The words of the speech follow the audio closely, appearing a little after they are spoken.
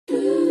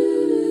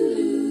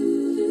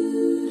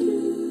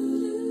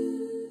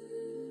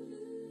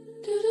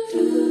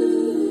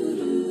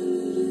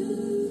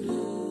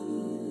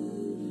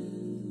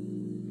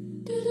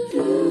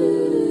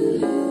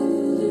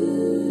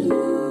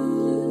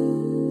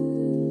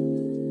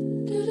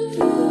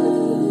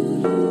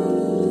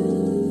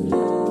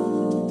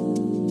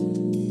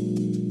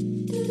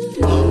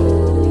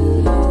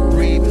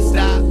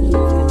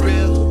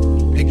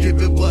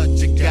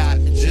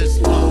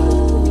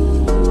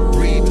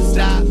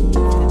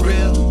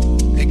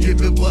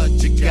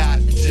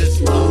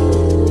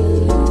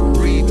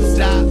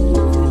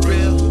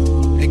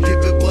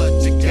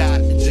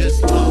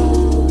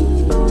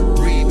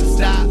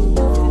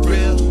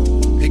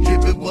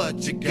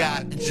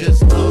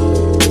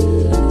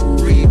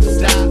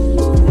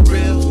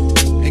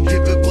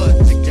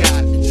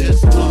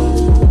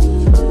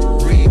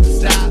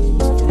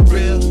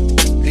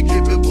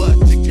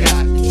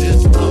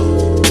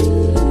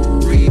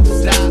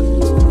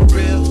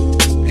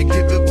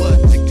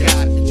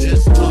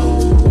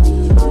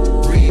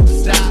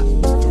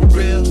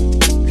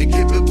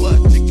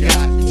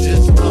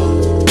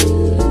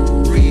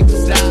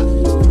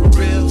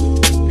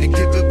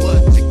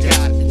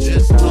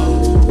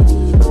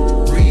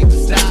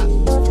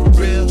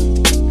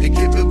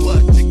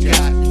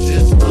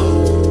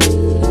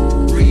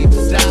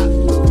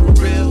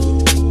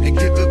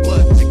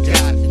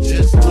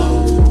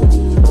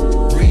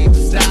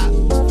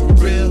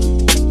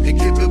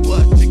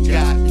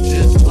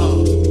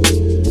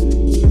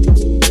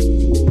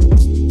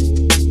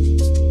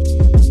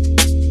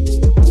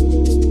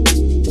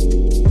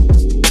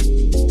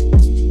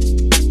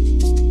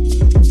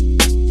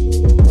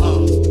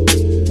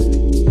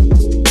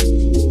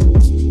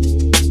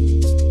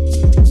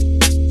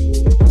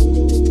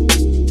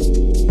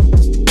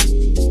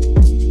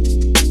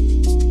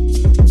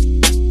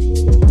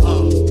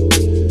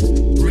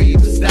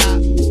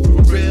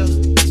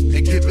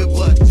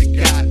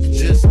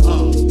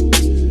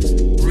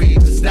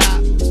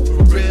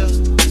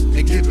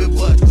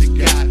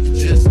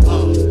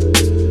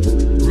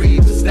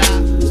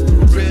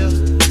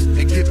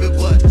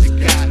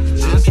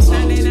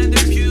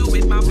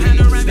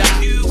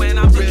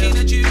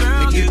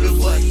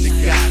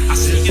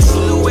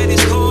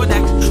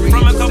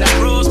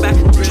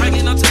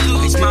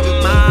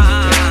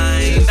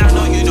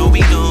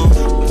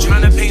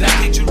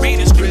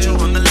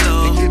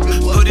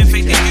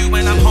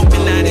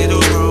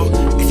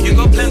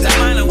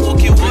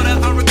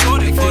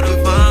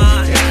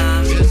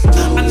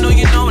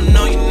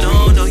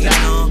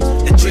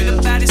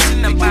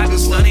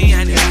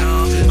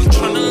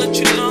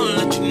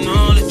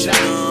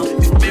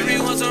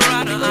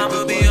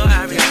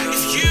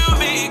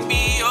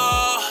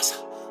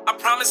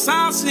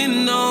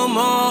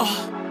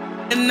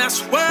And I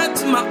swear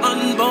to my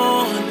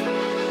unborn,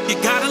 you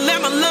gotta let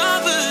my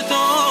love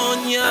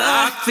adorn ya.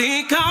 I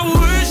think I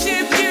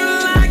worship you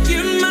like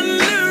you're my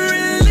new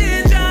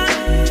religion.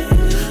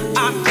 I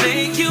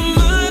thank you,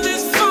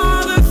 mother's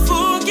father,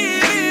 for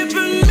giving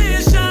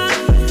permission.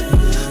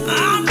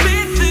 I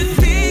bet the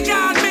day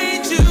God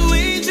made you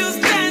angels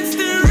dance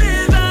the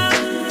rhythm.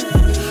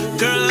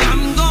 Girl,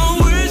 I'm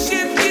gonna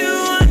worship you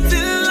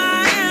until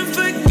I am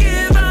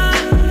forgiven.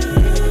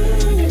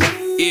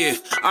 Yeah,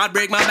 I'd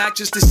break my back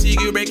just to see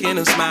you breaking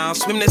a smile.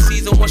 Swim the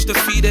seas and wash the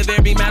feet of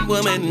every man,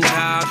 woman, and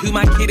child. Who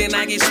my kid and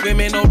I get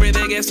swimming over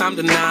there, guess I'm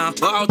denial.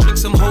 But I'll drink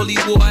some holy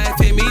water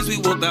if it means we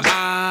walk the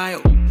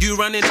aisle. You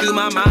running through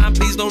my mind,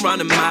 please don't run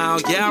a mile.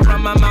 Yeah, I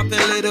run my mouth a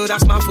little,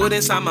 that's my foot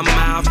inside my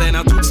mouth. And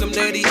I took some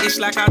dirty ish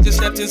like I just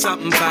stepped in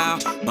something foul.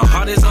 My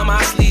heart is on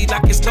my sleeve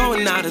like it's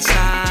going out of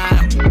style.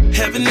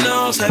 Heaven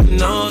knows, heaven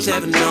knows,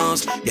 heaven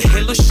knows. Your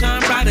halo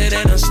shine brighter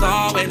than a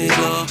star when it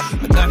glow.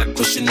 I got a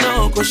question,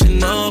 no, question,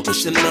 no,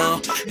 question,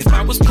 no. If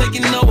I was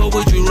playing Noah,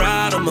 would you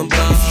ride on my boat?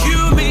 If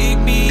you make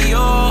me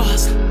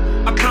yours,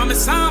 I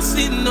promise I'll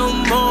sin no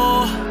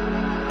more.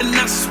 And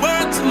I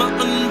swear to my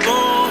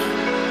unborn,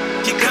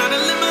 you gotta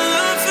let my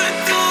love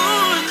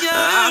adorn ya.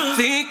 I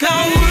think I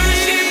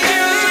worship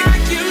you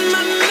like you're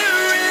my new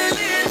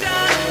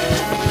religion.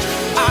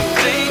 I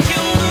thank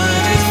you,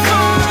 mother's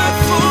father,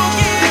 for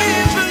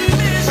giving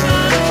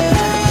permission.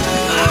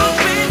 I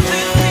bet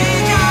the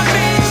day God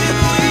made you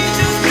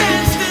angels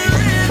dance the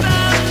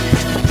rhythm.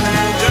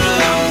 Girl,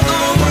 I'm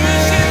gonna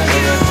worship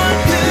you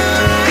until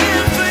I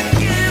am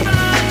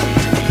forgiven.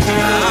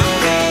 I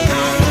think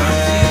I'll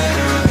worship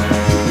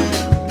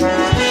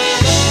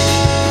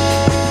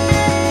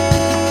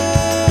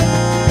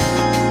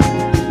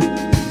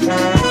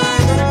you.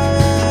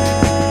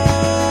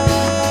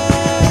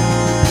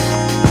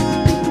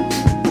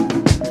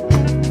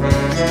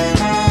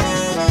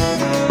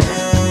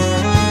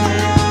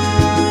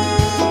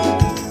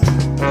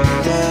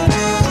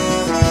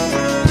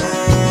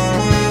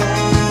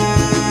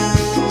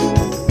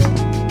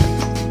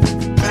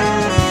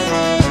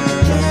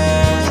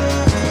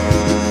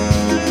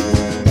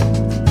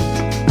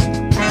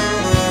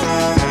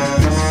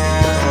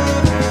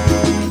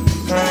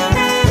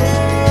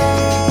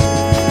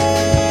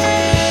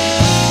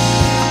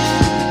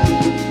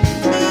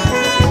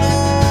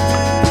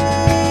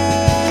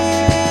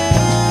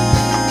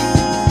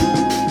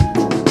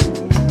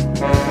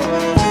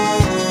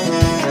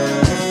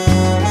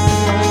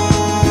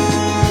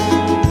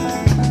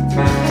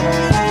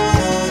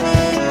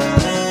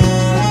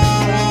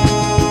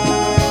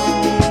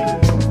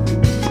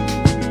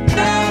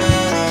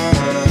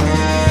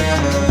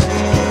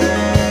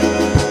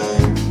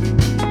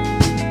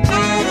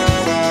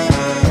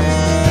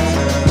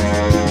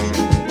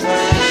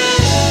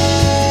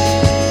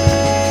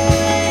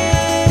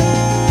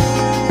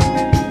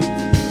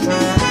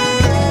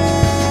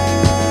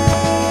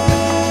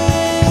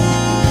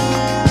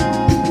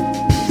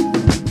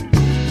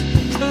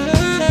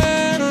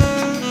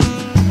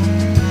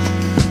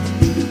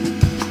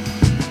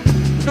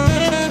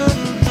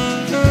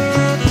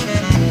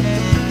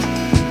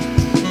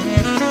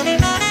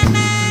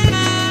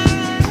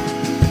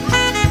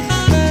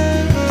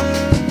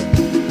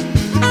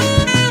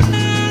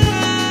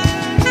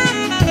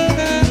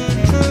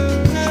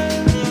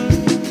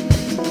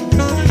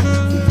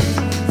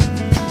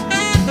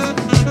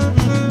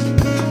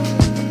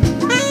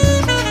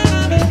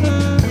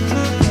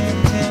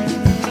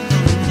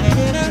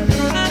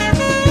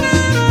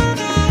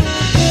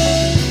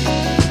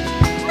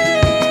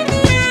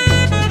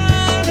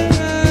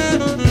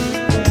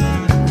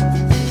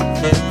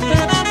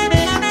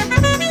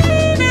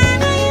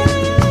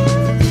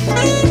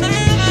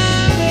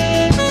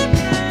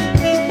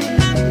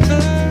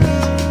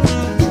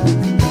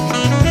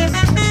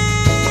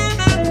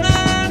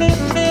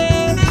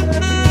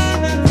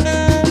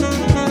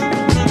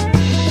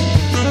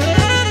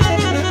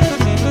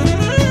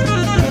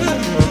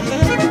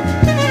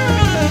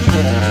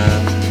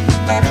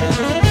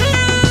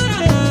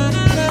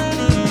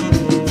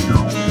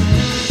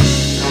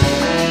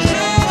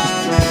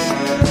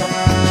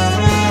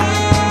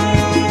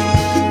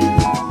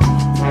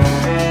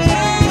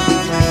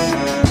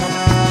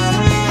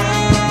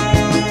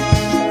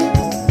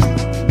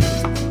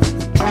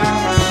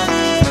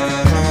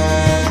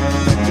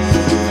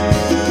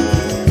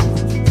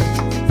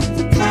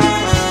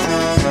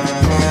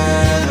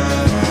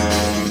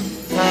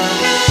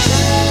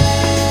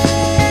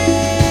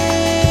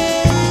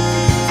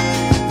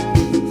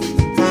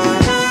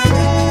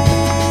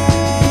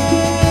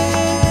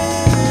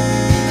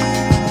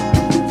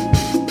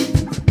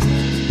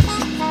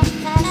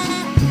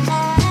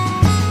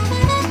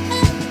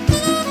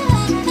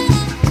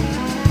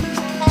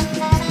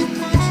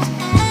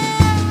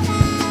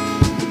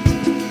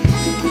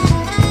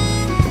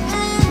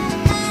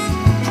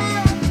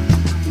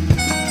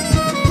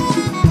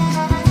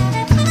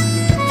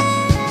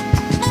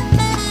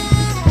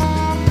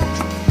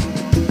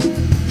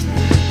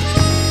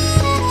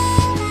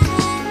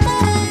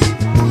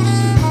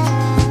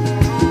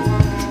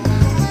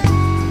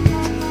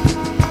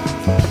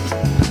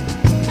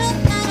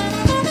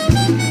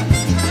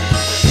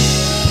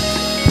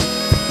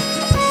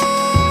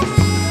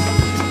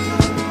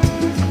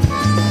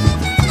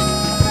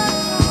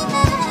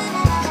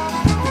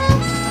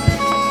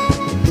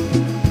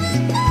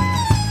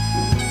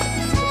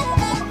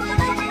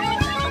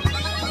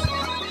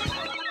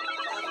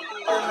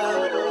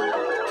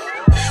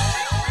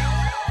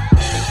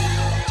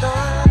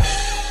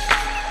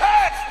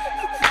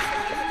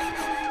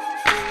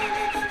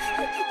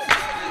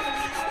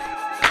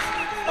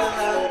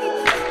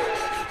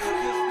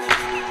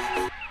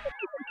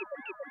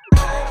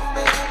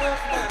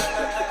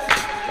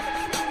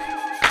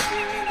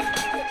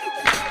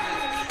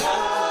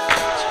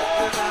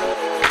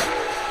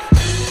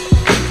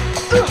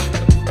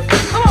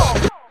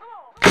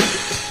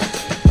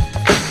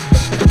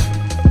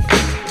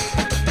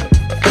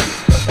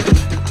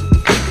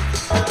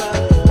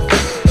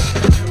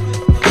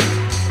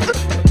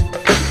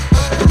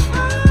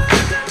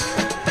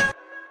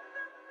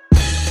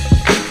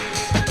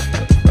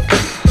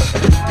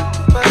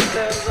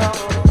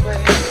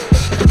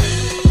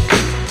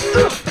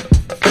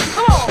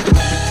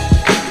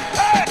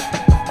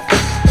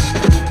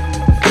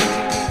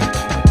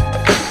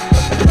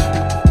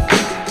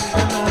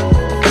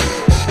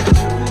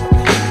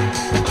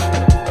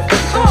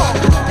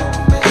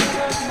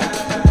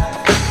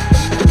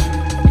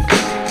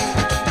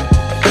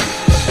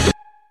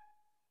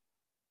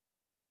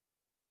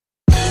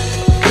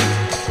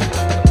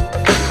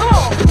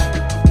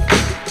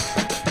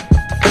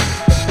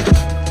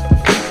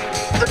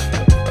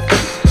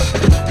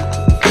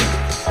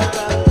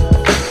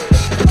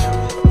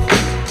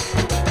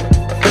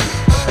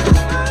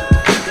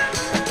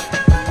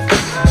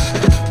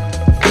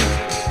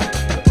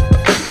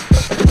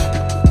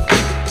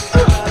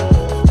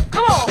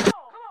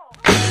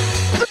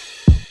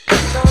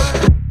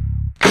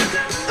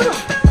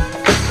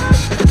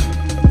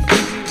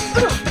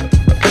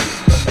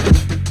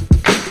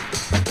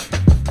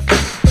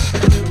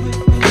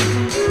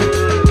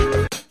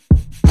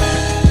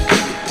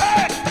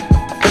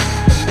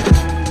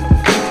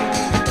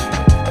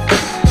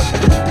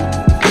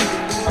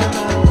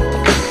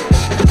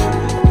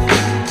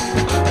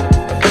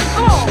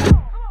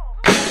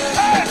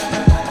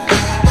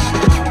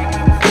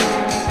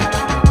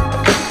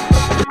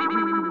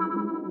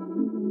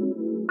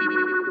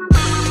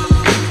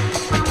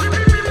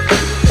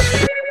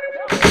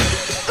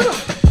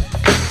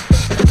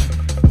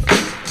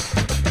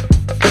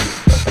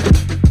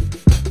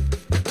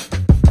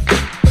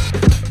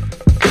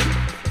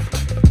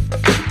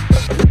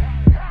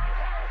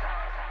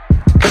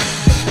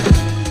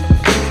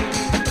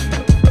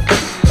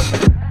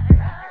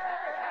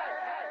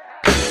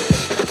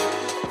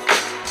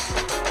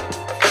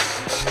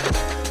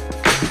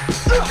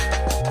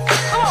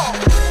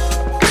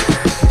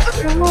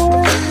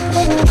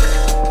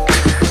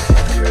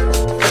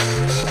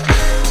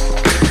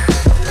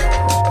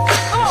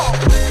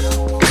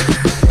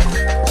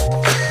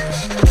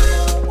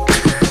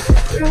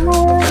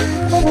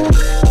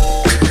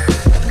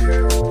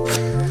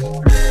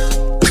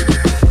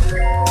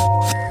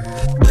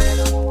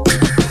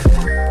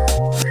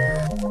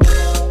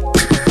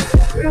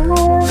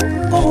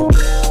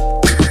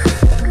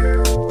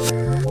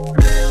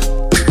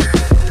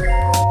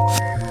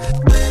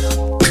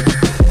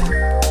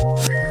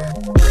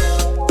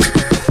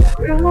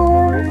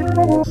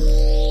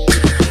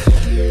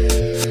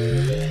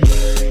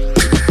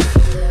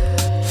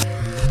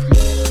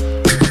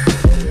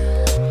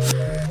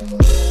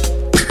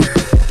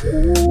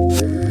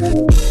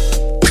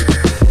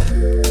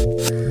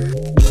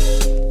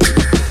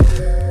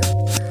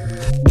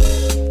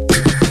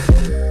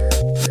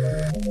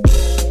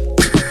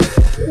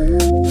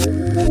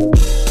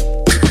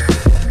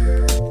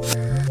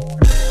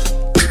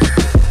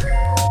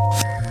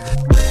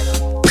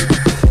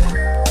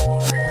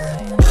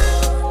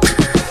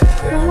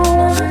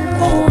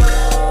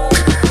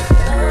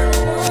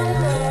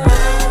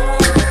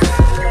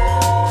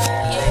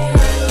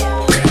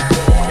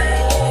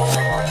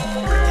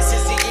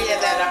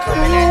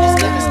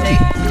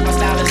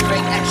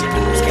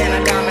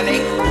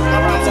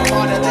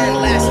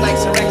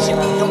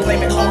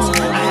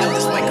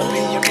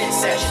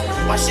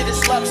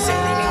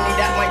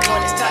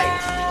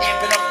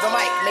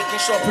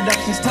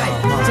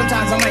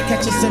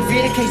 catch a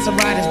severe case of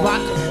writer's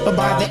block. But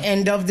by the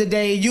end of the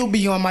day, you'll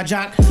be on my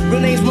jock. Real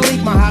name's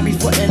Malik, my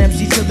hobby's putting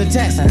MC to the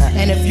test.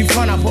 And if you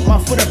front, I'll put my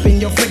foot up in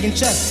your friggin'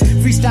 chest.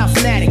 Freestyle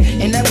fanatic,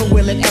 and never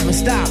will it ever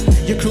stop.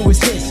 Your crew is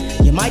his,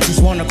 you might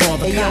just wanna call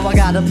the cops. Yo, I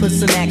gotta put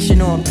some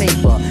action on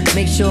paper.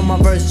 Make sure my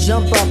verse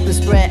jump up and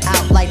spread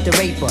out like the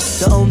raper.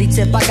 The only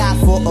tip I got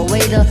for a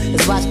waiter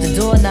is watch the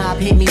doorknob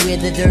hit me where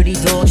the dirty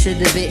dog should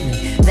have bit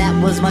me.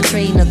 That was my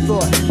train of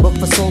thought, but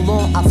for so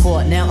long I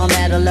fought. Now I'm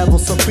at a level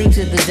supreme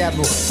to the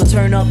devil. So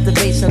turn up the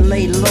bass and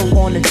lay low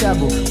on the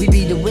treble. We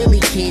be the Willie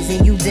kids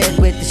and you dead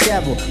with the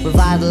shovel.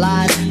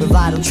 Revitalize,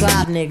 revital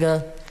tribe,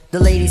 nigga. The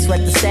ladies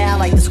sweat the style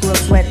like the squirrel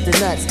sweat the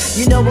nuts.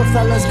 You know what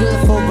fella's good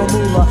for a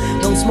moolah.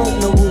 Don't smoke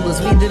no rulers.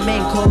 We the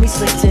men call me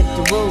Slick Tip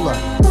the ruler.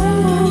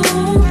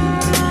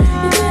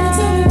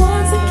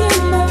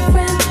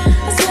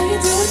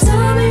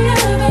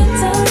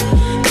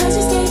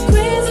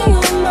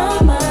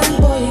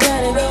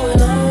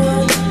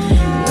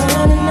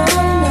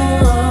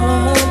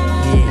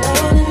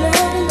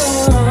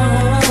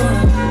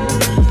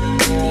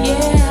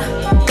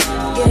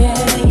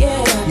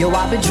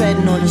 I've been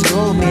treading on this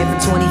globe, man,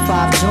 for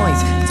 25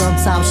 joints.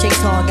 Sometimes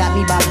Shaitan got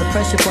me by the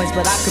pressure points,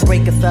 but I could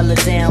break a fella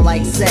down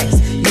like sex.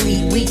 You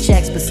eat wheat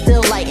checks, but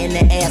still light in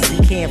the ass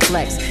and can't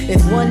flex.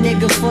 If one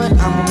nigga front,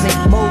 I'ma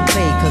make Mo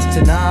pay. Cause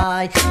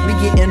tonight, we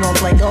getting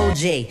off like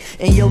OJ.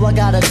 And yo, I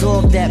got a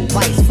dog that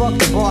bites, fuck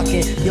the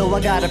barking. Yo, I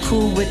got a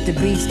crew with the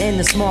beats and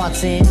the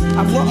smarts in.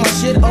 I put my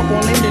shit up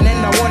on Linden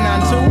and the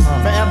 192.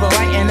 Forever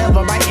writing,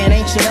 ever writing,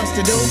 ain't shit else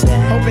to do.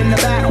 Hoping the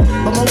battle,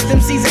 but most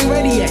MCs ain't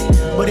ready yet.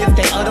 But if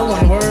they utter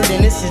one word,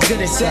 then this is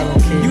good as set.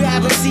 You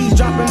have MCs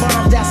dropping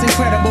bombs, that's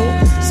incredible.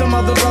 Some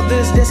other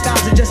brothers, their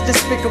styles are just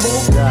despicable.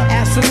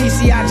 As for me,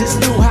 see, I just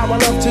do how I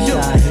love to do.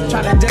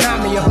 Try to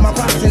deny me of my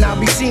props and I'll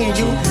be seeing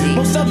you.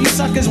 Most of you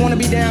suckers wanna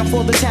be down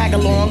for the tag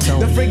along.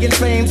 The friggin'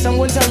 fame,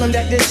 someone tell them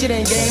that this shit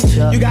ain't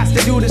game. You got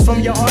to do this from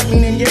your heart,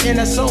 meaning your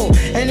inner soul.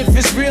 And if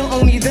it's real,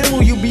 only then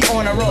will you be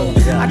on a roll.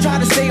 I try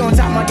to stay on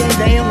top of my game,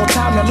 there ain't no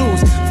time to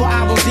lose. 4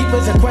 hours deep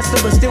as a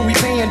quester, but still we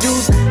paying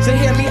dues. So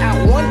hear me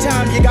out one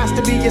time, you got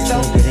to be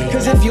yourself.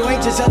 Cause if you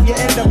ain't yourself, you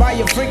end up by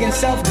your friggin'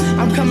 self.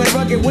 I'm coming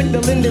rugged with the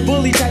Linda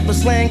Bully type of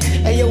slang.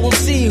 And yo, we'll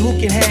see who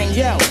can hang.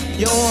 Yo,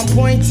 you're on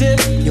point, Tip.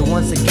 You're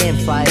once again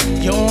fight.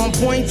 You're on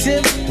point,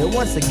 Tip. You're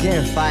once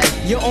again fight.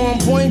 You're on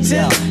point,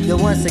 Tip. You're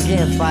once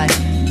again fight.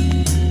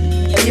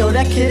 Hey yo,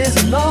 that kid is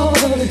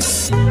lost. Did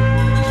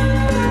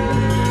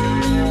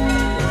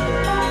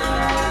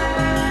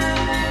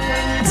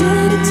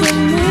it to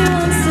me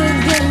once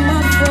again,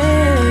 my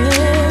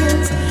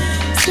friends.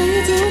 Say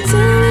you do it to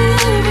me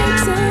every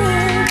time.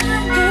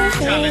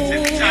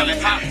 Talent,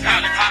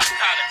 pop.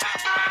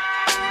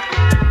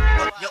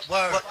 Yo,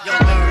 word.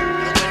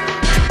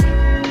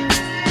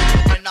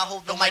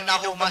 Might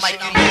not hold my mic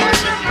anymore.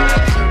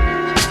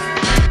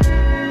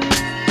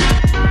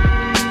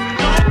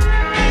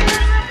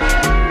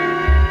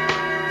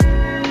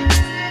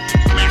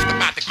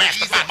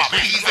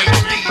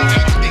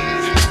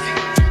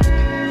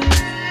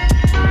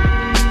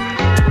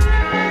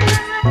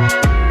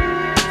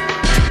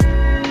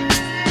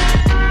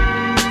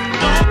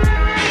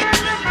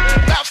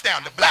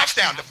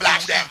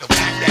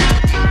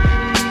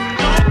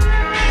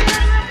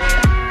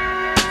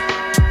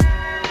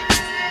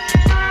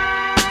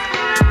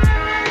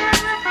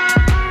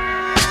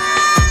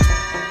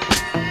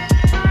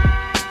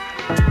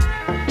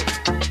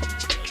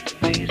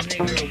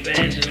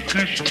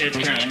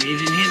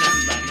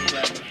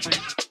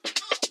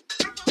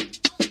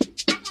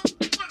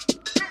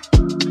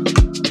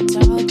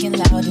 Talking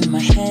loud in my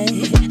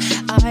head,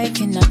 I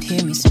cannot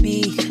hear me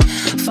speak.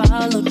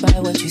 Followed by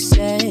what you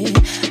say,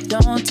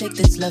 don't take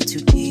this love too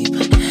deep.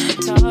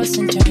 Toss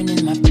and turn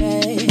in my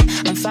bed,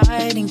 I'm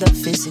fighting the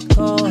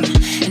physical.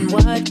 And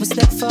what was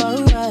there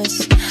for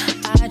us?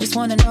 I just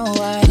wanna know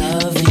why.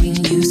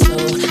 Loving you so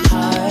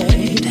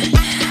hard,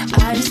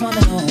 I just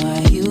wanna know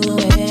why you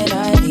and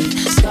I leave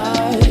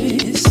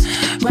scars.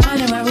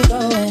 Round and round we go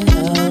and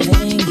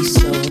loving you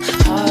so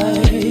hard.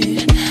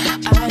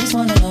 I just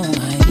wanna know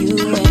why you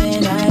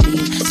and I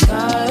leave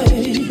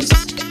scars.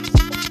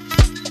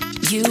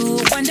 You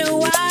wonder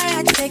why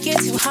I take it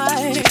too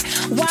hard.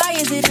 Why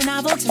is it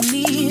novel to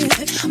me?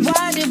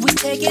 Why did we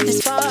take it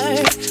this far?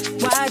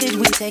 Why did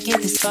we take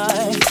it this far?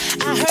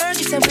 I heard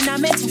you said we're not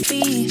meant to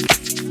be.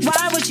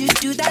 Why would you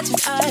do that to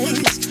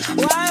us?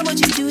 Why would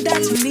you do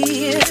that to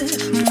me?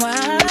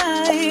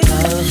 Why?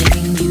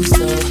 Loving you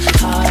so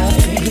hard,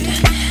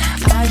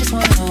 I just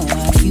wanna know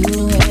why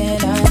you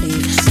and I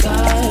leave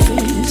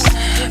scars.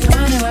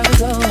 Running where we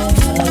go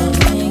and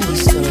loving you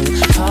so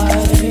hard,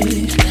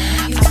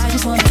 I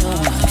just wanna know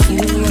why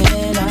you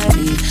and I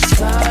leave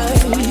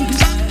scars.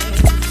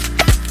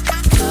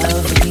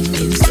 Loving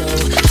you so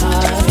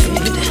hard,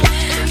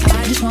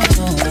 I just wanna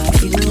know why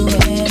you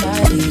and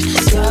I leave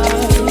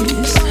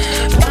scars.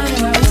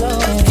 Running where we go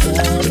and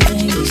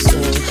loving you so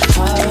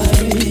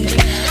hard,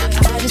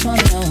 I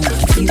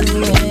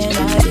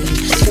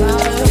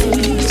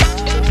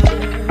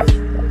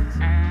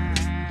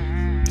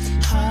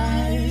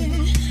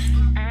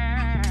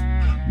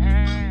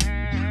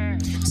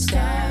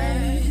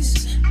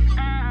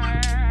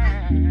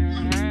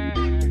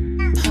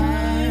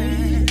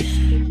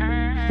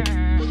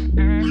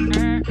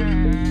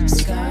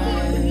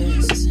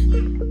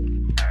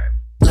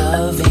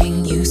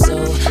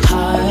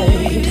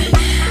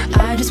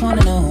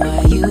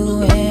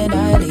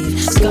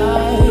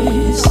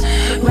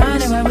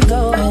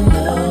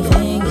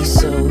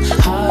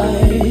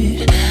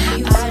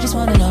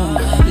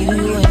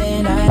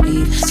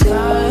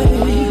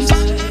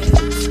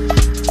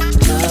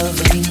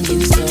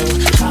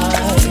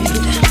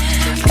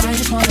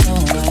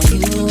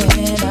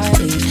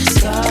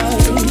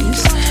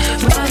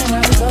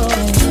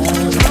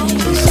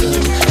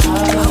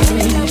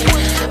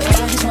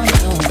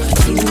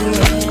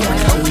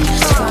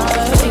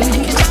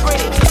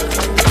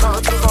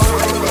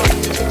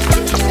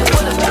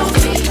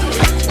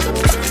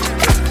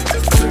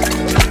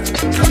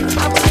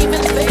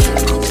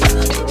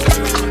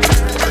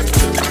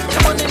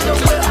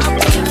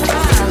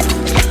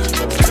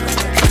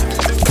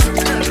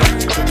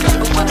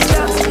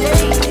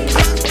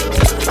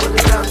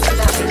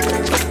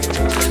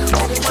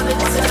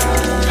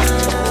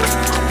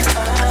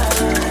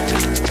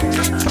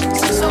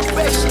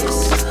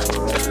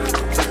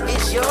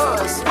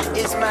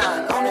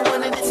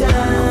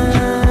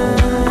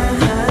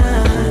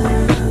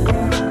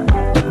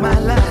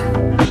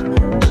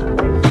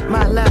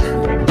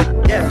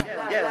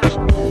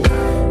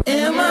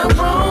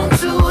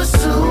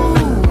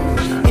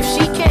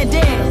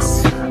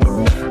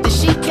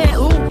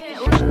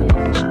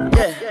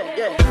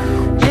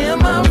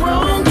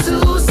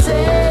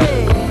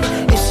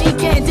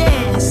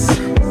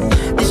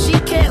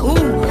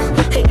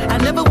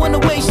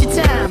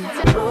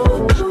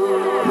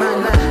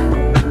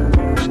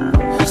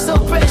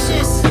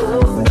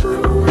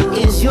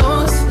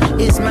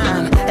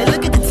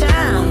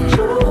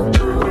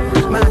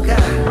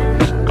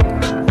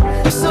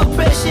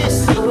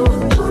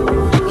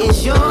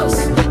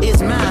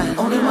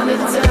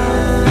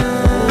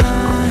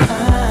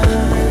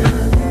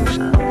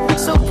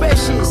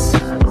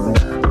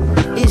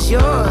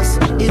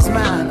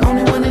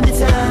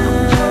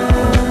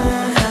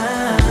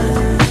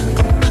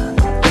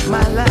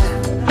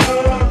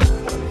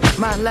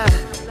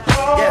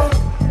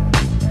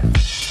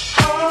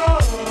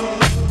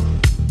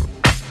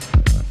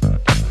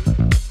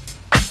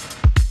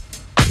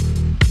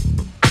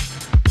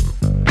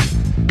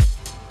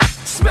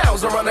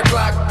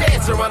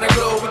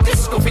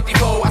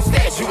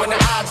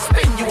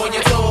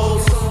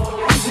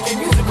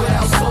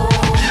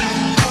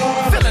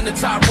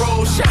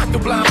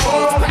through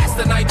blindfolds, pass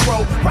the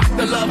nitro, rock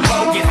the love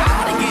boat, get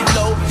high to get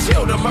low,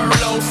 chill the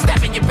Merlot,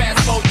 step in your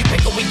passport, you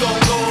pick up, we gon'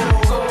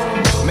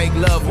 go. Make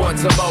love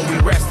once a more, we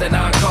rest and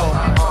encore.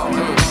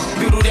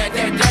 Doodle that,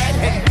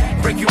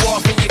 break you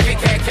off and you kick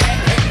cat.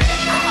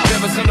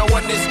 Never seen no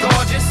one this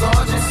gorgeous.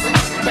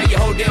 Pay your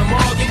whole damn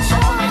mortgage.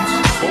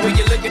 But when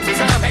you look at the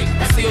time, hey,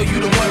 still you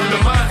the one in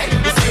the mind, hey,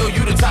 still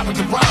you the top of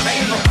the prime,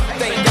 hey.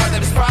 Thank God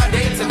that it's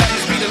Friday, tonight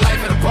is be the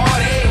life of the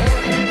party.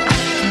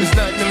 There's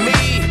nothing to me,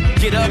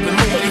 get up and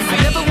move your feet.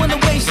 I never wanna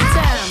waste your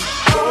time.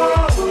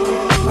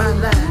 My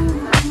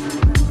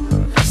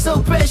life,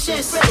 so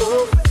precious.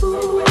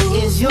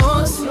 Is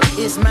yours,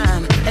 is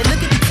mine. And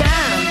look at the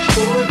time.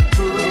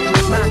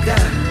 My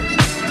God,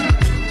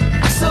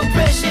 so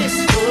precious.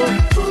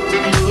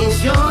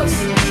 Is yours,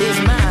 is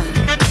mine.